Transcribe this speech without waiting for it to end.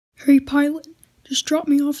Hey pilot, just drop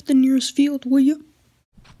me off at the nearest field, will you?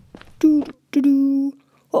 Doo-doo-doo.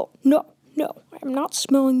 Oh, no, I'm not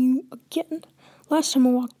smelling you again. Last time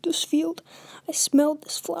I walked this field, I smelled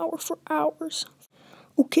this flower for hours.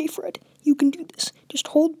 Okay, Fred, you can do this. Just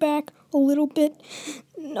hold back a little bit.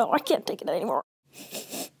 No, I can't take it anymore.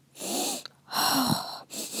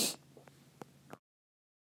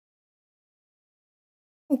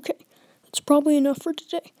 Okay, that's probably enough for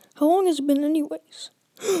today. How long has it been anyways?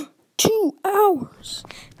 2 hours!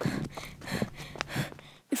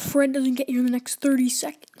 If Fred doesn't get here in the next 30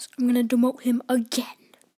 seconds, I'm gonna demote him again.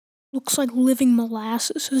 Looks like living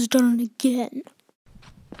molasses has done it again.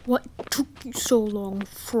 What took you so long,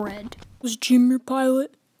 Fred? Was Jim your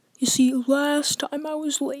pilot? You see, last time I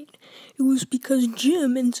was late, it was because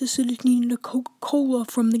Jim insisted it needed a Coca-Cola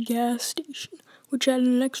from the gas station, which added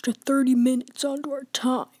an extra 30 minutes onto our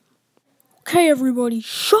time. Okay, everybody,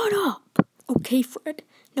 shut up! Okay, Fred,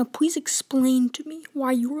 now please explain to me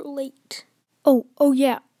why you were late. Oh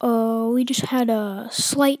yeah, we just had a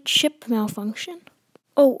slight ship malfunction.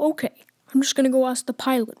 Oh, okay. I'm just gonna go ask the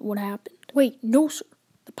pilot what happened. Wait, no sir.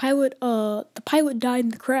 The pilot died in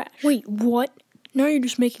the crash. Wait, what? Now you're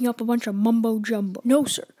just making up a bunch of mumbo jumbo. No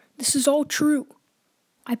sir, this is all true.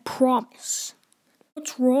 I promise.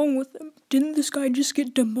 What's wrong with him? Didn't this guy just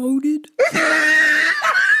get demoted?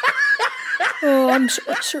 Oh, I'm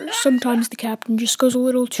sorry, sir. Sometimes the captain just goes a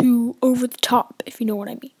little too over the top, if you know what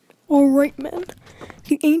I mean. All right, men.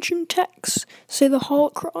 The ancient texts say the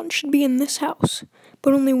holocron should be in this house,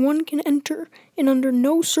 but only one can enter, and under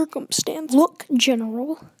no circumstance. Look,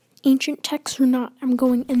 General, ancient texts or not, I'm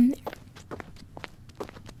going in there.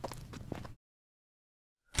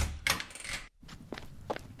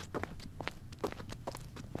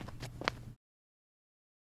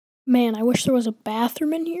 Man, I wish there was a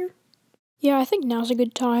bathroom in here. Yeah, I think now's a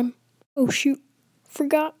good time. Oh shoot,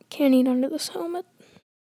 forgot, can't eat under this helmet.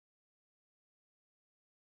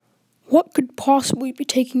 What could possibly be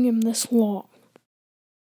taking him this long?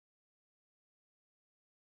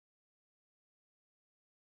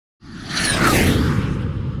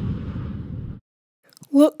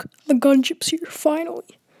 Look, the gunship's here,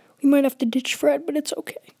 finally. We might have to ditch Fred, but it's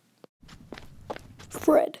okay.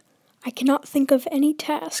 Fred, I cannot think of any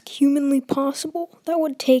task humanly possible that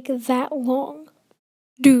would take that long.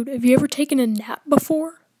 Dude, have you ever taken a nap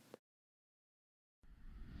before?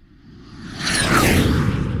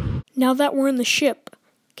 Now that we're in the ship,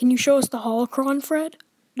 can you show us the holocron, Fred?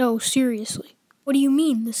 No, seriously. What do you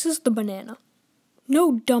mean? This is the banana.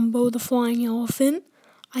 No, Dumbo the flying elephant.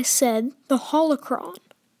 I said the holocron.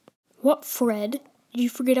 What, Fred? Did you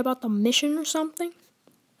forget about the mission or something?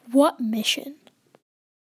 What mission?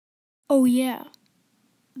 Oh yeah,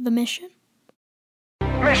 the mission?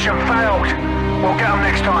 Mission failed. We'll get them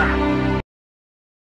next time.